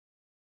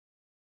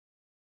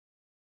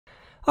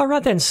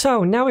Alright then,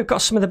 so now we've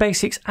got some of the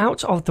basics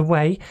out of the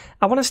way,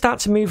 I want to start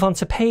to move on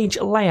to page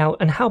layout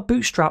and how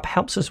Bootstrap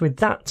helps us with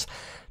that.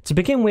 To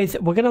begin with,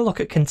 we're going to look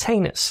at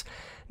containers.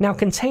 Now,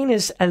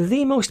 containers are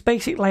the most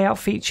basic layout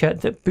feature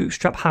that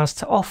Bootstrap has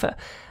to offer,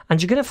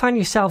 and you're going to find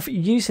yourself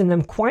using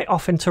them quite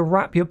often to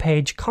wrap your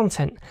page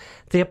content.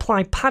 They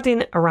apply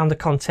padding around the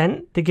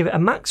content, they give it a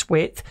max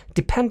width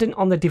dependent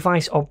on the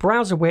device or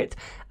browser width,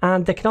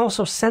 and they can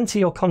also center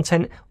your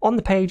content on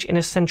the page in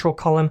a central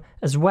column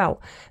as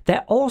well.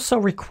 They're also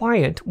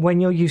required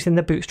when you're using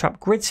the Bootstrap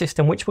grid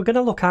system, which we're going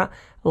to look at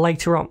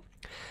later on.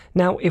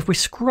 Now, if we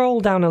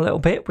scroll down a little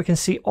bit, we can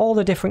see all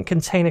the different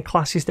container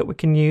classes that we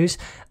can use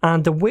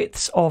and the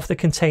widths of the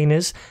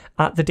containers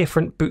at the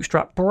different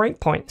Bootstrap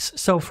breakpoints.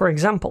 So, for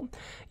example,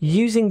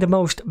 using the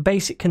most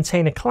basic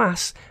container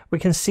class, we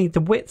can see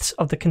the widths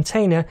of the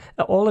container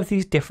at all of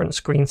these different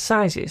screen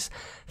sizes.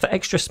 For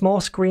extra small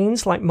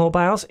screens like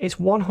mobiles, it's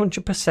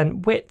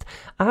 100% width.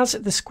 As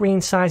the screen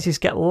sizes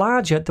get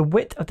larger, the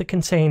width of the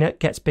container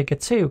gets bigger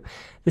too.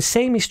 The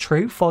same is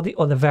true for the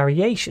other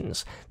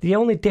variations. The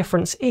only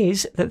difference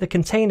is that the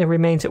container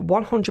remains at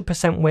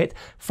 100% width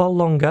for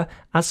longer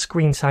as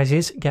screen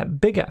sizes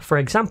get bigger. For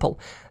example,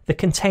 the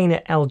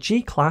container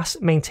LG class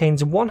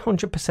maintains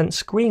 100%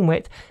 screen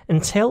width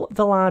until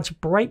the large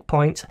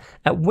breakpoint,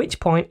 at which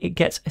point it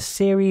gets a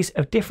series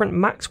of different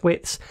max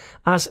widths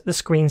as the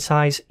screen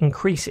size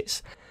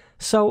increases.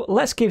 So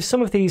let's give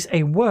some of these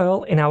a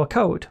whirl in our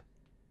code.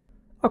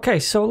 Okay,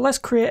 so let's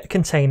create a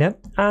container.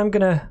 I'm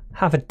going to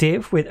have a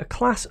div with a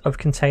class of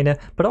container,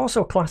 but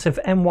also a class of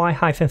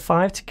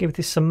my-5 to give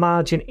this some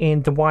margin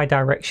in the y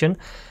direction.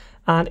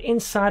 And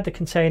inside the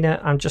container,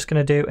 I'm just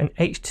going to do an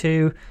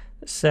h2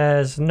 that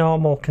says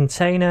normal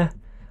container.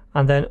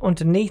 And then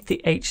underneath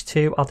the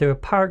h2, I'll do a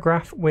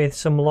paragraph with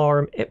some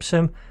lorem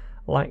ipsum,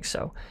 like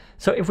so.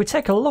 So if we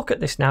take a look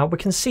at this now, we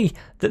can see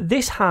that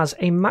this has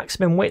a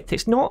maximum width.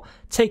 It's not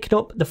taking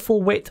up the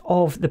full width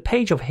of the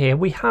page over here.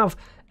 We have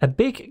a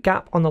big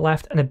gap on the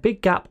left and a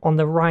big gap on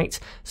the right.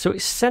 So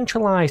it's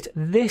centralized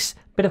this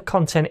bit of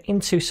content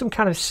into some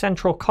kind of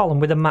central column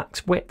with a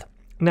max width.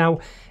 Now,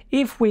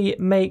 if we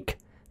make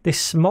this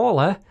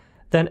smaller,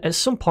 then at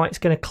some point it's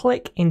going to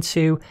click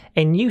into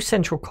a new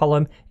central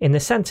column in the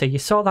center. You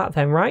saw that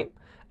then, right?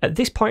 At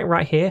this point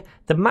right here,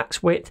 the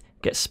max width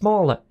gets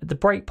smaller at the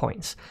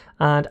breakpoints.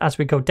 And as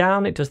we go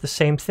down, it does the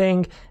same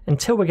thing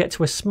until we get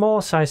to a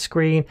small size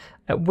screen,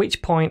 at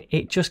which point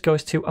it just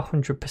goes to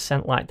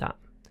 100% like that.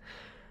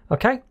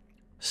 Okay,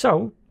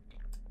 so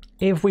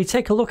if we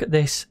take a look at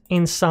this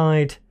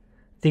inside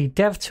the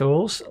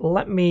DevTools,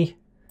 let me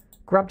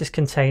grab this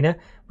container.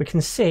 We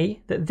can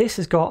see that this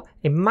has got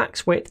a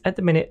max width at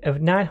the minute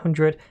of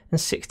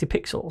 960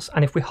 pixels.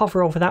 And if we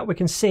hover over that, we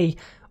can see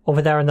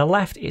over there on the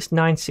left, it's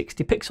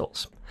 960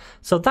 pixels.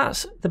 So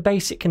that's the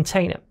basic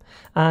container.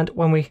 And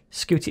when we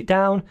scoot it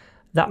down,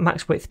 that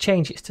max width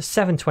changes to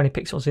 720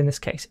 pixels in this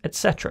case,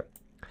 etc.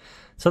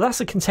 So that's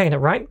the container,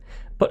 right?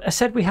 But I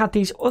said we had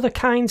these other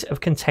kinds of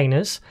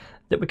containers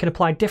that we can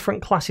apply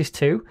different classes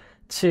to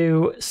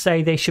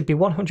say they should be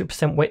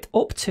 100% width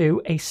up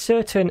to a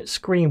certain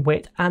screen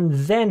width, and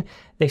then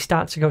they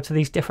start to go to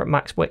these different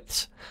max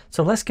widths.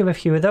 So let's give a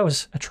few of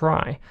those a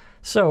try.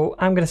 So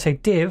I'm going to say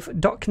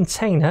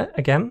div.container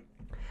again,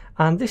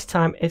 and this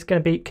time it's going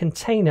to be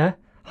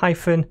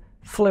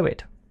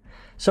container-fluid.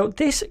 So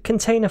this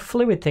container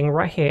fluid thing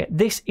right here,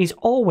 this is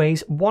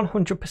always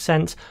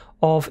 100%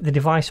 of the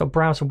device or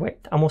browser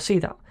width, and we'll see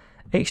that.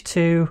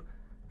 h2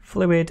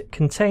 fluid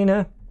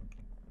container,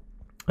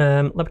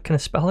 can I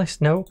spell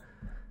this? No.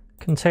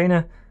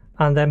 Container,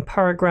 and then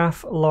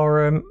paragraph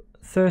lorem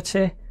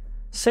 30.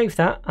 Save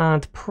that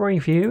and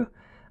preview,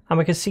 and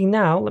we can see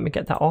now, let me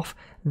get that off,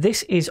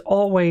 this is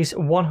always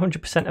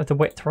 100% of the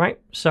width, right?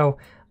 So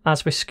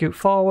as we scoot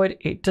forward,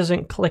 it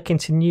doesn't click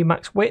into new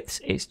max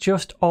widths, it's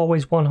just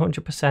always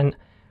 100%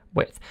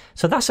 width.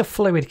 So that's a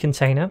fluid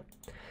container.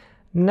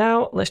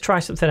 Now let's try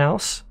something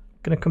else.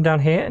 I'm going to come down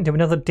here and do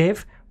another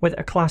div with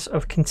a class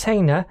of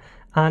container,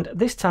 and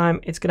this time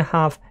it's going to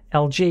have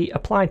LG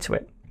applied to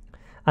it,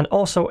 and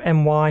also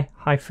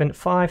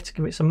my-5 to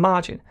give it some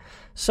margin.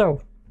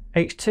 So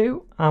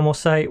h2, and we'll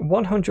say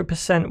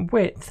 100%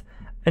 width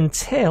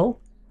until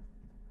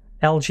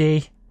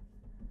LG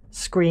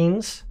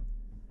screens,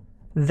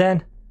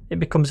 then it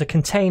becomes a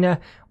container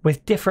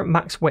with different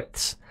max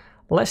widths.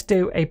 Let's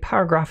do a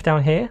paragraph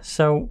down here,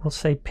 so we'll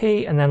say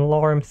p and then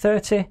lorem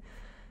 30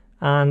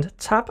 and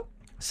tab,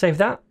 save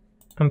that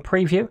and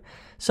preview.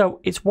 So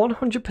it's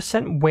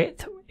 100%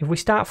 width. If we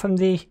start from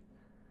the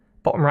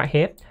bottom right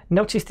here,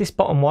 notice this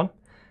bottom one,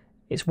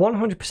 it's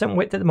 100%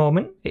 width at the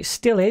moment. It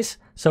still is,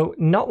 so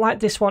not like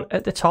this one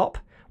at the top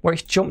where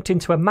it's jumped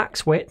into a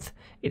max width.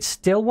 It's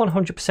still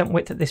 100%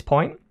 width at this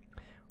point.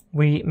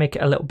 We make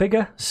it a little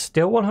bigger,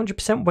 still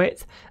 100%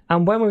 width,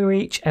 and when we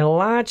reach a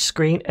large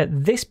screen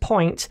at this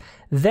point,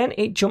 then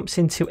it jumps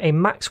into a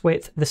max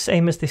width the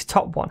same as this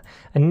top one,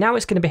 and now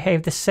it's going to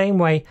behave the same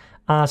way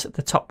as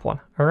the top one.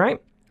 All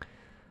right,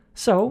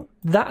 so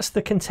that's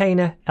the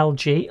container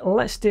LG.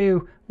 Let's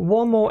do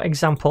one more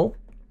example.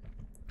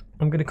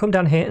 I'm going to come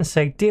down here and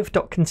say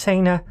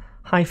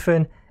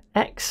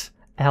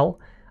div.container-xl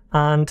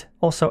and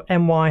also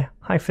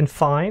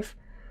my-5,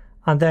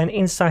 and then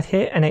inside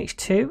here an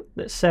h2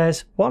 that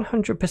says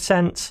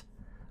 100%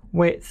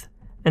 width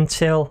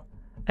until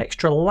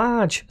extra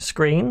large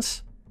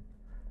screens,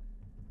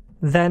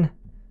 then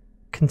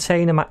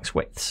container max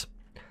widths.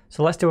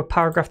 So let's do a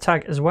paragraph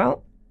tag as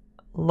well,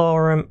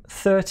 lorem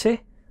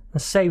 30,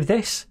 and save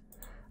this.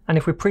 And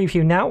if we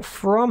preview now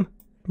from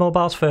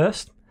mobiles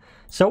first,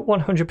 so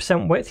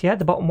 100% width, yeah,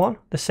 the bottom one,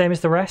 the same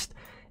as the rest.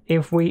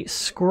 If we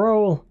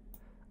scroll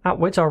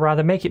outwards, or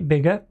rather make it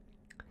bigger,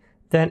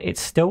 then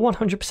it's still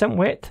 100%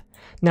 width.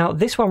 Now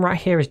this one right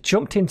here is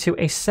jumped into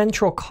a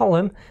central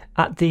column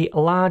at the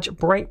large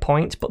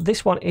breakpoint, but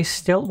this one is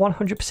still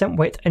 100%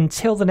 width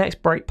until the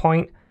next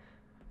breakpoint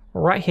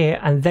right here,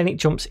 and then it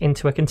jumps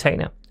into a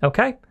container.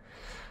 Okay,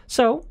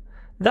 so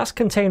that's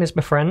containers,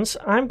 my friends.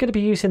 I'm going to be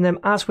using them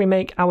as we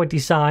make our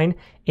design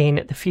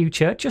in the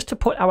future, just to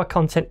put our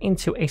content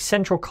into a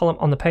central column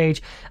on the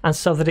page, and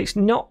so that it's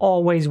not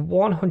always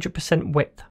 100% width.